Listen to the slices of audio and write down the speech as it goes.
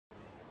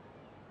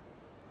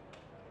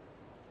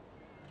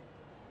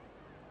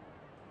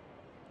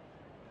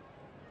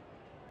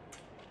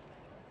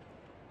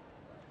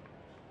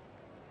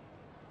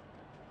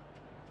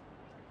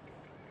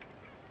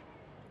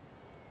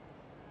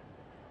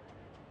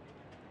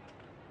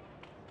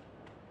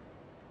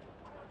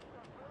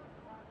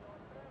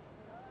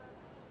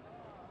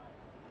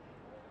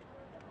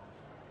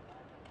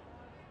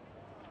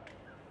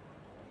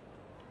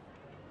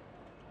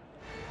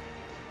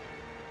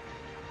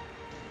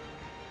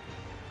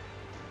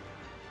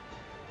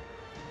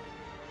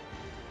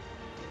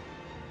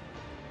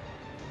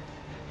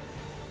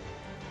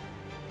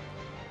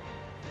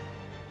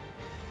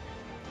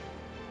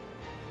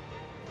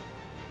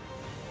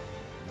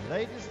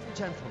Ladies and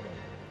gentlemen,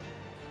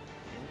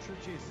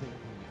 introducing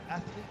the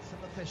athletes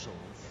and officials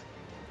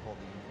for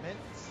the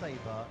men's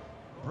Sabre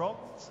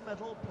bronze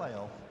medal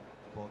playoff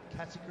for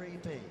category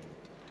B.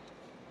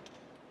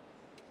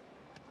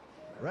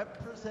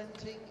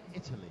 Representing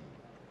Italy,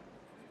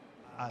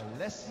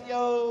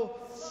 Alessio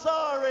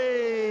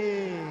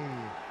SARRI.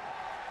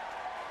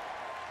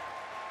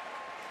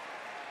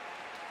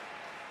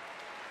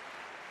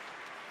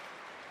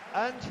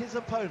 And his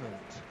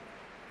opponent,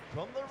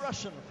 from the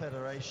Russian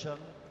Federation,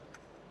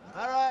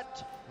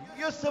 Marat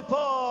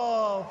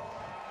Yusupov.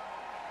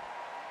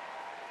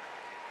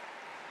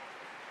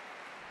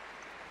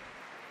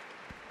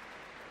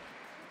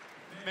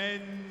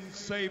 Men's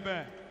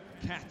Sabre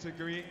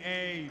Category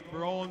A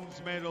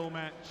bronze medal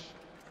match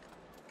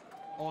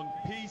on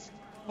Piste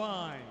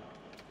 5.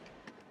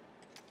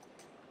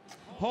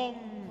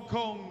 Hong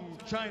Kong,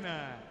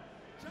 China,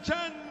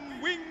 Chan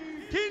Wing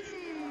Kin.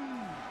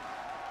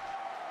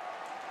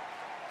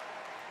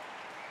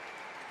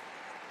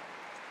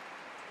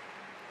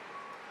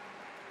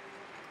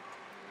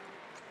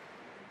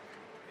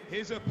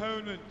 His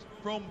opponent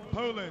from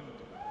Poland,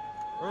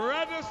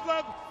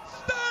 Radoslav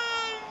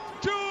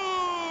Stanchuk.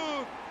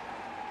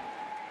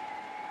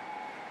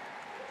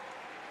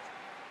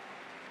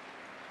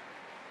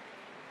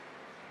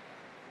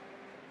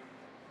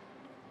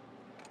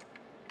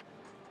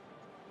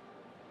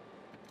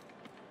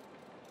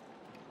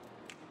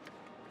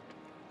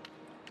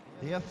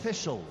 The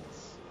officials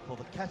for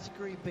the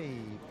Category B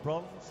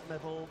bronze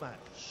medal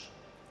match.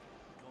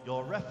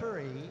 Your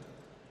referee,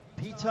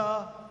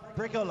 Peter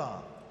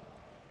Brigola.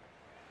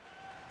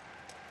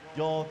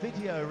 Your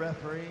video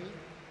referee,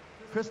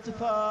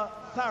 Christopher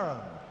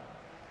Farron.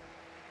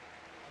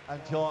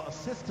 And your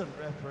assistant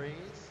referees,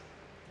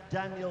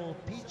 Daniel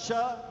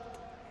Peacher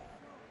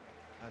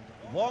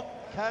and Wong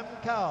Kam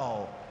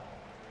Kao.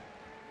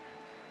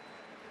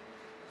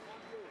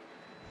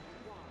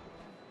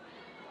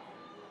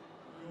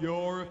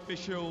 Your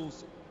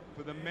officials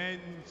for the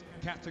men's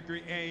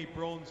Category A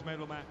bronze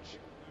medal match.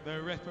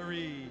 The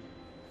referee,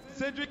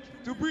 Cedric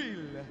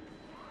Dubril.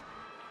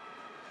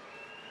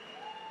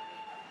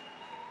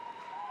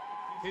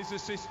 His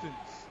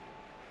assistants,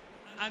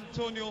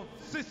 Antonio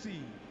Sissi,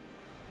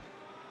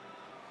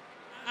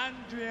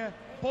 Andrea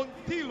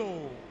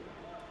Pontillo,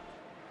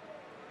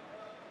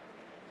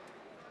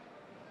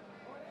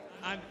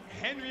 and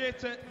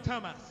Henrietta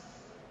Thomas.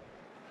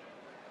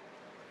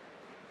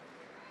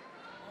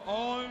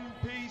 On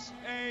Piste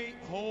A,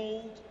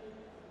 hold.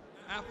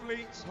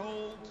 Athletes,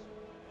 hold.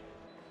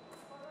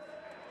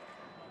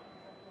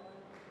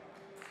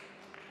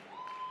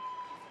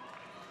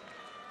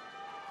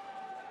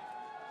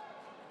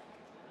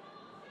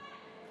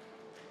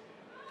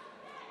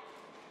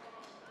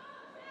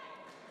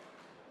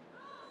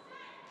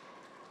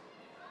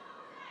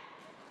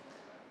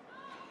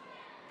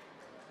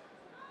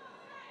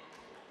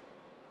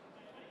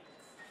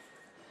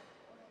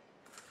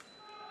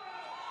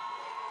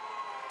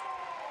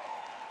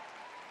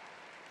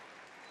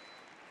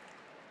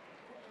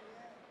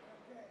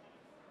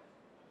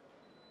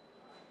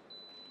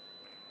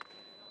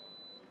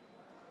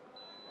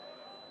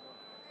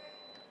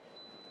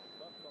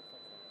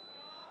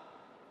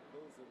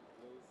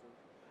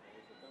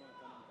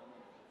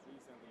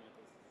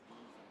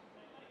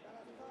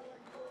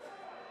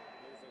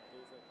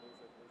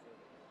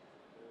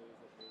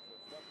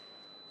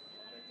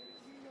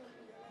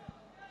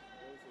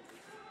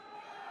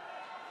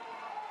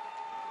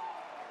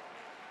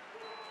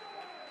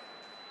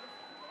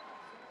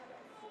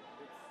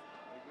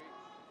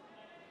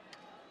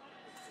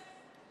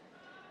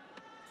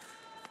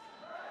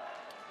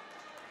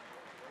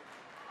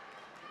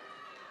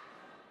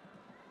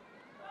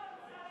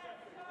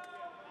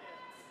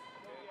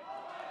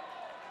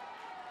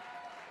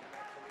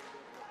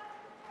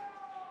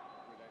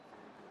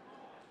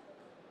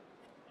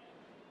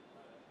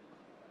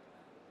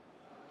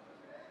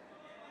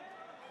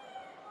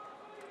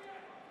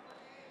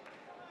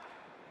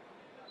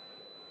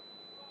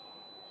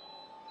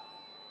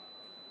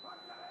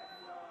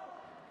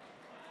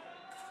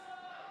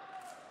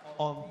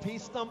 On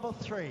piece number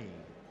 3,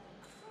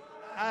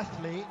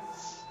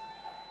 athletes,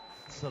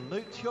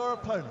 salute your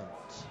opponent.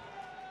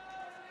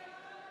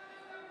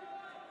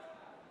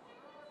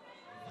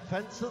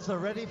 Fencers are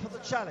ready for the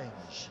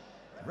challenge.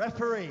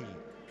 Referee,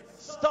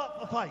 start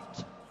the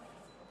fight.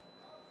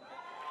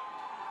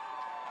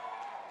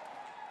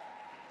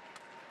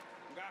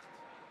 Garde.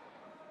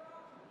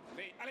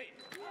 Allez, allez.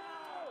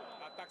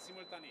 Attaque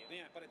simultanée,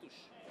 rien, pas de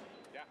touche.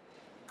 Bien.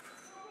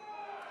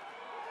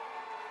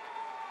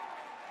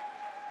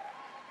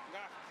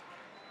 Garde.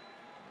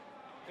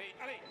 Allez,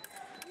 allez.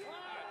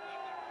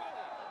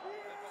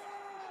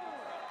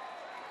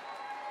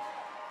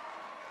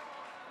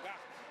 Garde.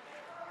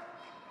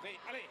 Allez,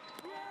 allez.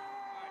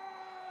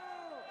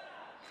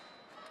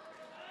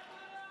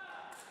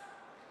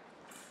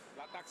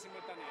 L'attaque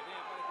simultanée,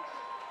 rien, pas de touche.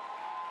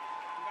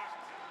 Garde.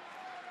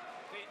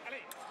 Allez,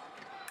 allez.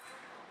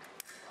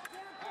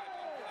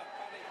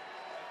 Allez,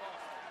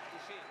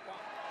 touché,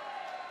 point.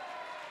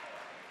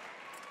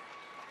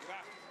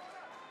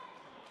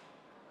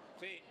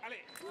 Sí, allez.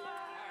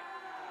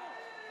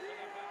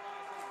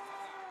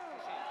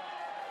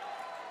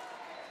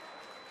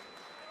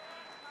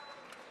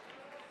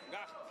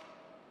 Garde.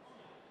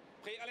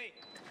 Prêt, allez.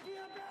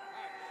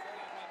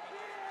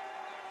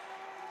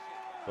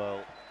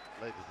 Well,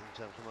 ladies and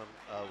gentlemen,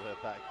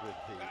 we're back with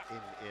the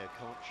in-ear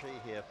commentary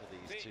here for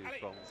these two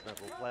bronze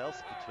medal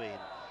playoffs between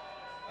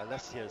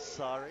Alessio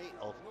SARRI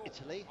of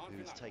Italy,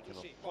 who's taken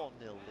a 4-0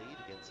 lead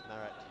against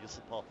Marat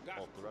Yusupov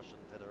of the Russian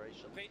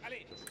Federation.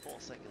 Just 4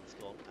 seconds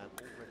gone and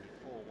already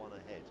 4-1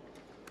 ahead.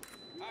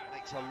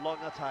 Makes a long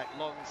attack,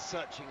 long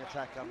searching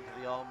attack under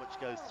the arm, which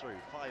goes through.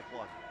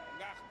 5-1.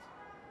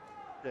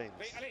 James,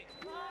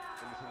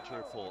 anything to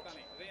report?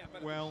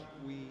 Well,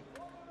 we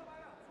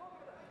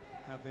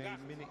have a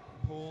minute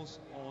pause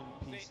on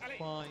piece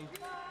 5.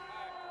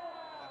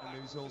 And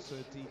there's also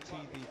DT.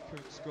 The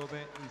current score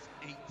there is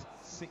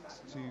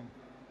 8-6 to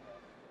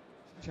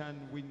Chan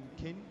Win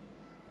Kin.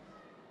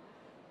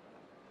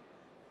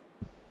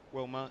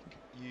 Well, Mark,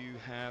 you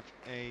have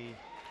a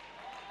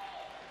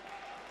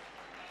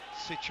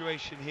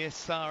situation here.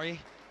 SARRI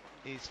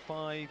is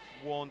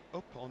 5-1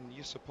 up on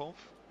Yusupov,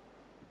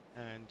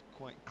 and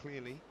quite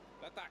clearly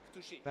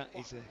that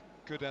is a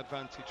good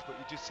advantage, but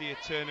you just see a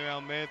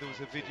turnaround there. There was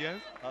a video.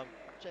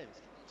 James, can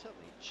you tell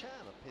me, Chan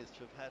appears to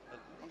have had at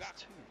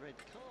least 2 red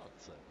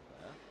cards over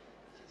there.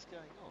 What is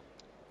going on?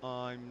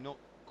 I'm not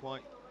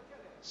quite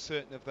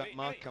certain of that,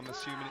 Mark. I'm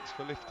assuming it's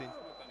for lifting.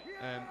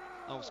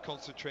 I was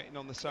concentrating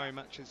on the SARRI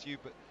match as you,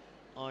 but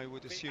I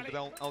would assume, but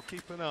I'll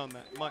keep an eye on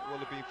that. It might well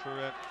have been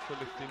for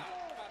lifting,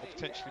 or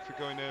potentially for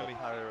going early.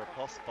 Parry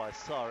riposte by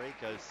SARRI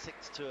goes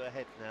 6-2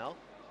 ahead now.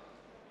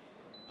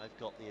 I've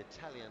got the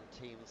Italian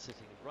team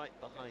sitting right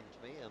behind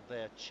me, and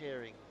they're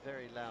cheering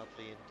very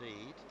loudly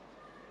indeed.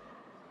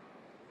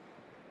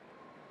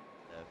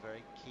 They're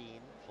very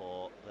keen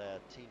for their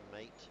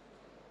teammate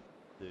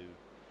to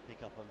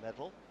pick up a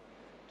medal,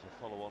 to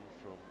follow on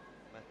from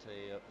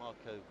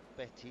Marco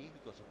Betti, who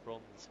got a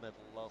bronze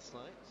medal last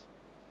night.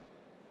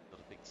 Got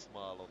a big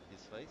smile on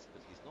his face,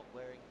 but he's not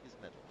wearing his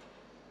medal.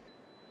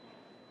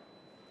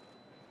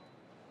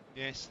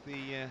 Yes,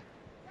 the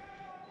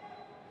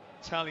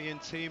Italian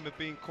team have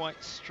been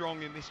quite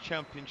strong in this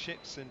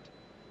championships, and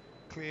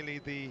clearly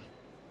the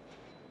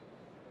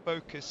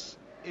focus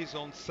is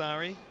on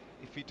SARRI.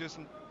 If he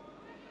doesn't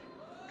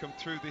come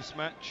through this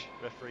match.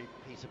 Referee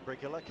Peter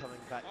Brigula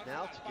coming back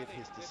now to give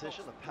his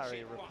decision. A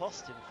parry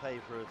riposte in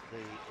favour of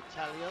the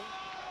Italian.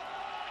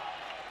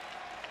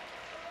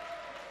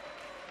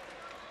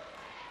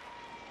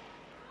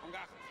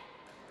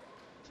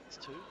 It's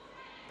 2.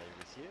 They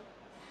resume.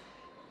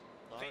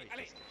 SARRI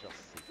just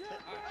adjusts the tip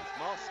of his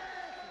mask.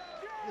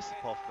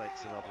 Yusupov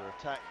makes another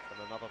attack, and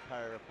another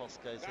parry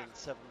riposte goes in.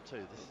 7-2.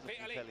 This is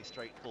looking fairly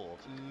straightforward.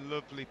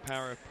 Lovely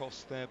parry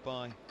riposte there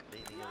by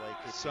leaning away,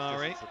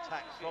 SARRI,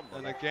 attack from the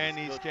and left again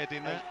he's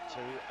getting that. 8-2,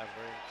 and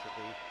we're into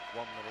the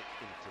 1-minute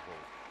interval.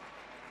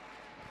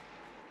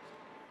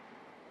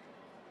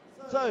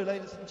 So,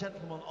 ladies and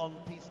gentlemen, on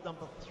piece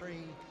number 3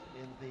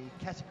 in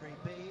the category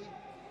B,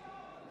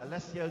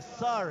 Alessio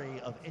SARRI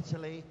of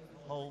Italy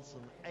holds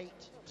an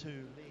 8-2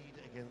 lead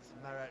against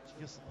Marat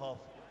Yusupov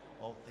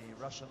of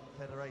the Russian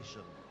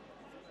Federation.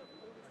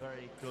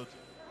 Very good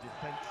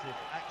defensive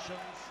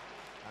actions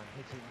and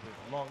hitting with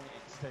long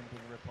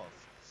extending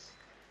ripostes.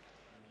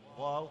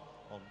 While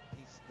on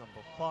piece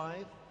number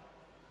 5,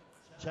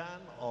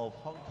 Chan of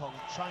Hong Kong,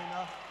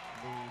 China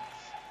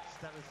leads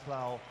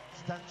Stanislaw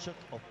Stanchuk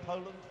of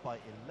Poland by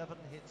 11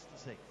 hits to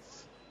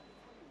 6.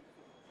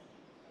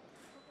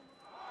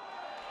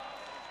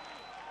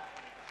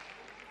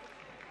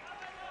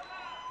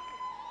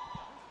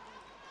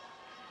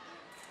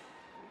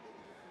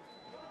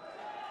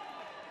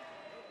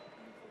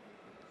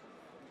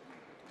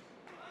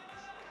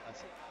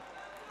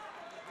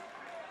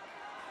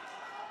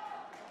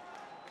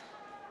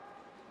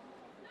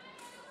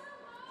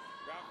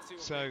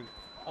 So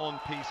on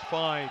piece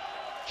 5,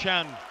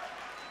 Chan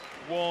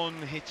 1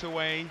 hit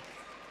away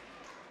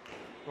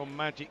from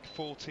magic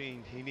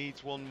 14. He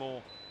needs 1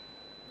 more.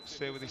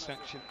 Stay with this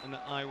action, and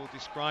I will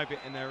describe it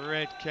in a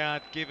red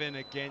card given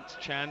against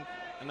Chan,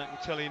 and I can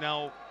tell you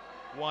now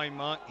why,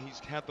 Mark. He's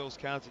had those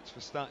cards. It's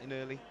for starting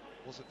early,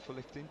 wasn't for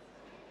lifting.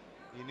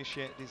 He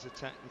initiated his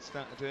attack and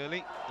started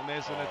early, and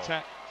there's an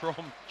attack from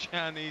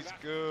Chan. He's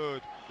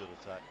good. Good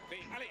attack.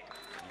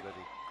 You ready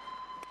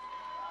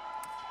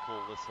to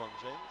call this one,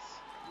 James?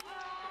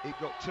 It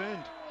got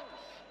turned.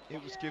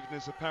 It was given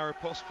as a parry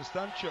riposte for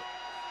Stanchuk.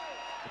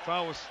 If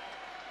I was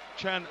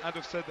Chan, I'd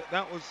have said that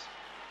that was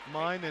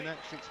mine, and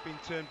actually it's been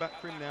turned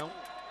back for him now.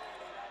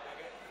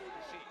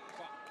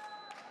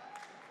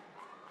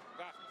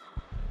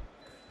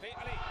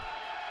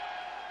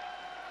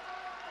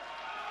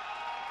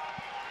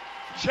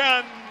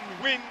 Chan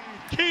Win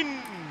Kin,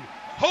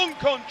 Hong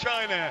Kong,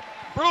 China,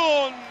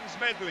 bronze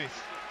medalist.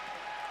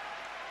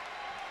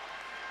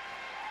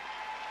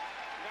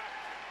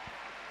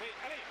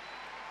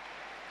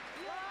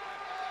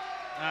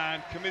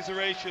 And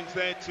commiserations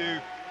there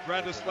to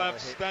Radoslav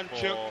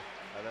Stanchuk.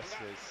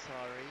 Alessio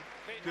SARRI.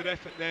 Good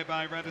effort there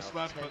by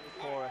Radoslav, but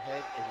 10-4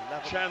 ahead,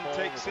 11-4 Chan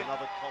takes with it.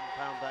 another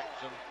compound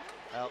action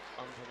out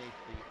underneath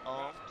the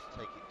arm to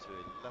take it to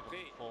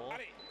 11-4,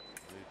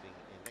 moving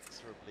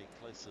inexorably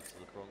closer to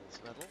the bronze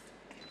medal.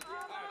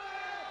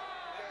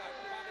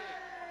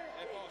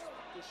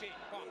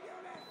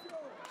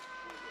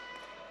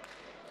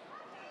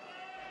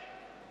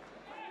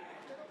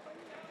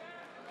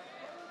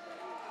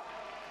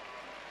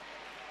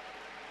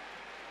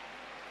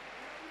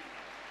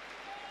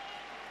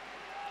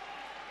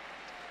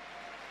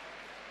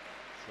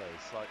 So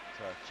slight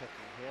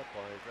checking here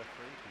by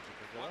referee Peter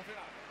Bradilla,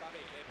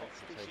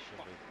 consultation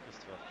with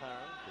Christopher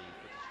Farrell, the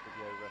British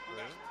video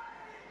referee,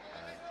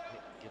 and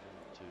hit given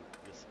to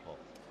Yusupov.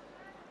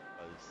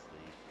 Close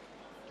the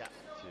gap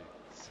to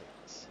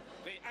 6.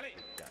 Big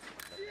gap,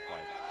 11-5,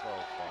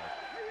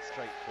 12-5,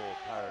 straight for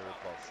parry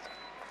riposte.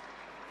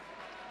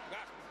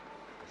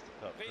 Must have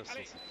felt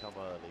Crystals had come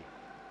early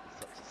with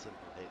such a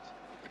simple hit.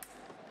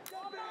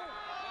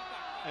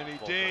 And he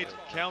did,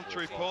 counter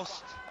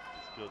riposte.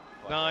 Good.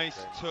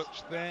 Nice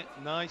touch there,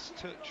 nice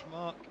touch,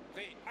 Mark.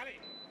 We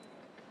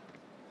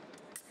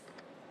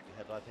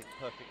had, I think,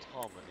 perfect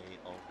harmony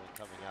on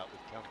coming out with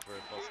counter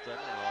riposte.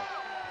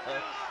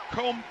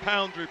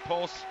 Compound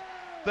riposte,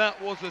 that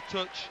was a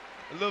touch.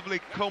 A lovely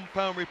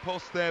compound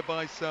riposte there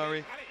by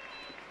SARRI.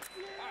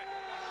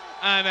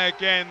 And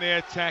again, the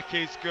attack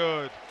is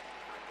good.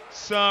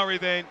 SARRI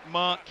then,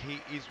 Mark, he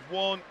is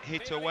one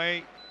hit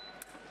away.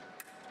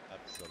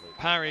 Absolutely.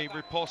 Parry,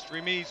 riposte,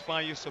 remise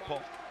by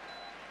Yusupov.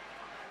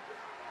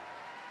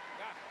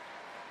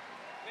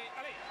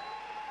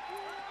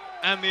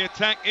 And the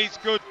attack is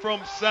good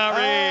from SARRI.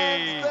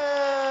 And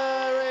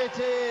there it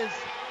is,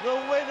 the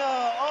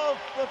winner of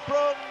the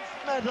bronze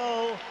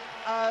medal,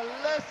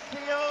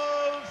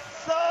 Alessio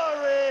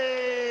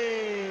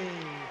SARRI.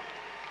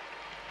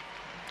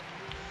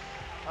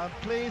 And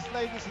please,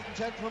 ladies and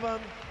gentlemen,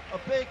 a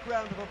big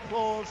round of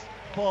applause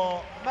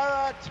for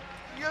Marat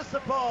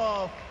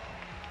Yusupov.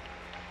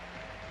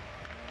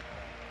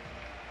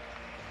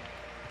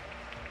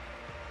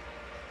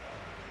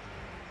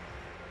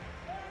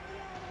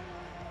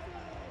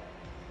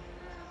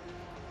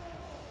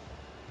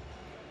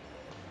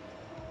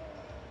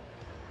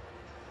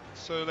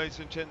 So, ladies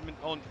and gentlemen,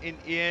 on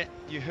in-ear,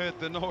 you heard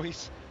the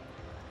noise,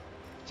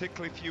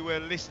 particularly if you were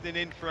listening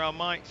in for our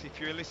mics, if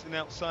you were listening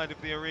outside of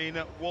the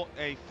arena. What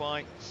a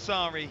fight.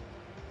 SARRI,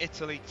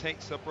 Italy,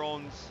 takes a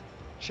bronze.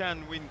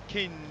 Chan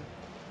Win-kin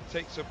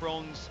takes a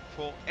bronze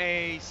for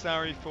A,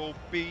 SARRI for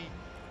B.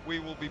 We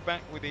will be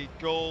back with the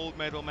gold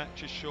medal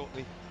matches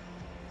shortly.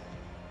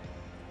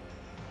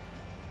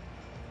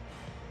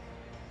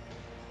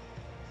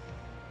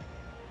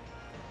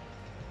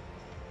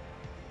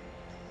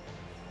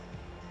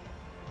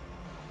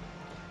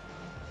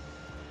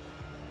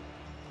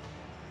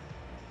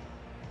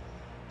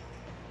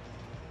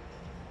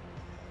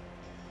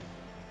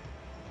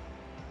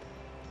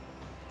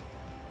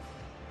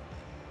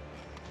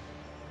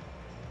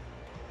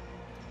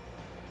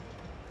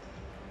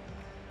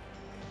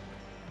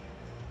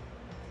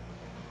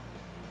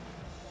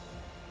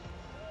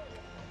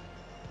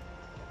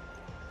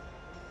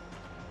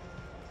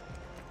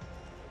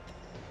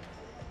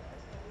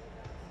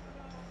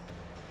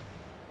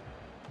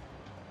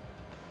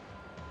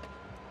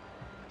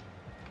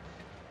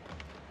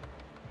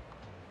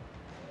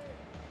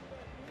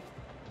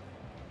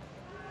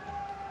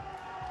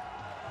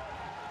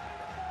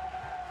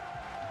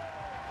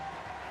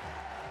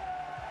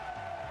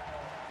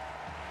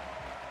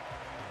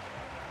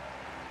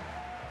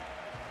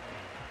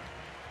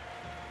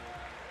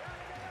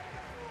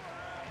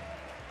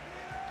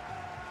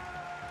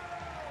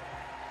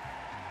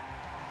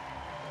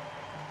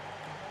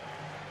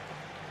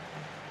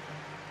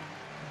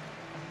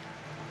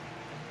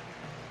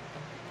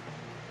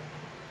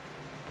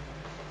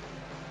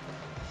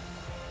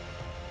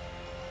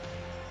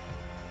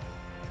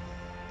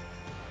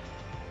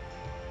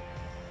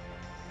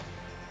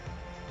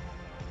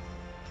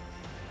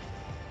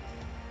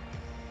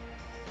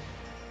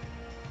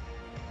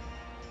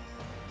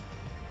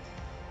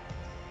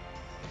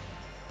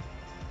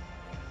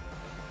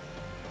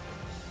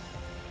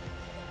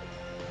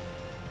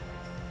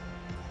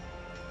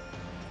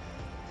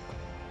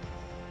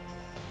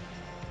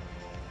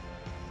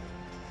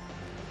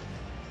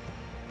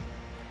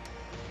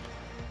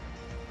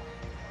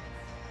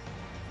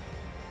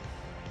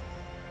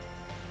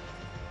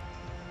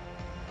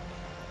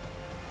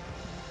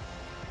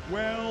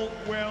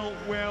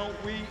 Well,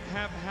 we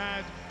have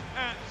had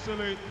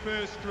absolute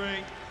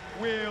first-rate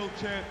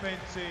wheelchair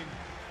fencing.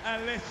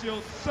 Alessio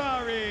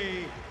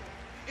SARRI,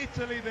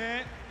 Italy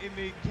there in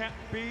the Cat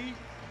B,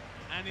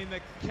 and in the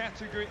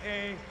category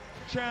A,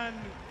 Chan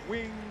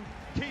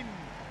Win-kin.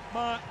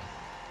 Mark,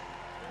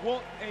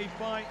 what a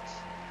fight,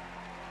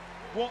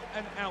 what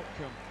an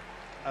outcome.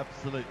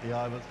 Absolutely,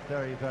 I was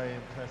very, very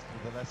impressed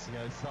with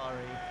Alessio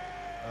SARRI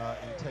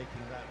in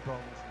taking that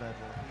bronze medal.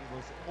 He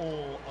was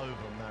all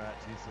over Marat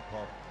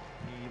Yusupov.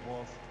 He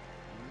was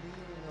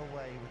leaning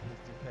away with his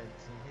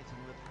defence and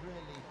hitting with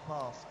really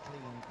fast,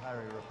 clean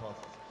parry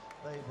ripostes.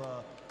 They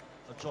were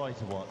a joy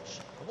to watch.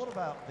 And what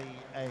about the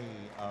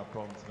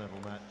bronze medal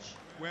match?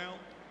 Well,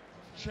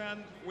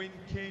 Chan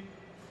Win-kin,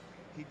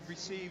 he'd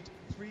received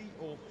 3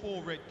 or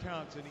 4 red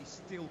cards and he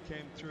still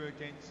came through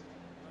against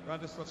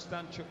Radoslav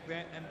Stanchuk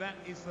there, and that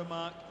is the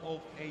mark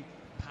of a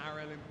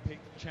Paralympic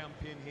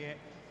champion here.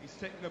 He's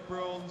taken a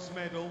bronze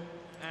medal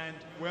and,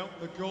 well,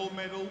 the gold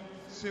medal,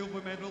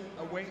 silver medal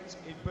awaits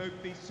in both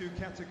these 2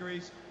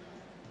 categories.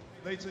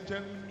 Ladies and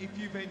gentlemen, if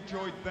you've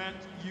enjoyed that,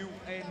 you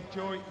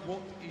enjoy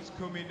what is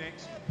coming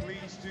next.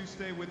 Please do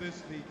stay with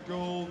us. The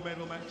gold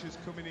medal match is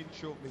coming in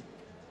shortly.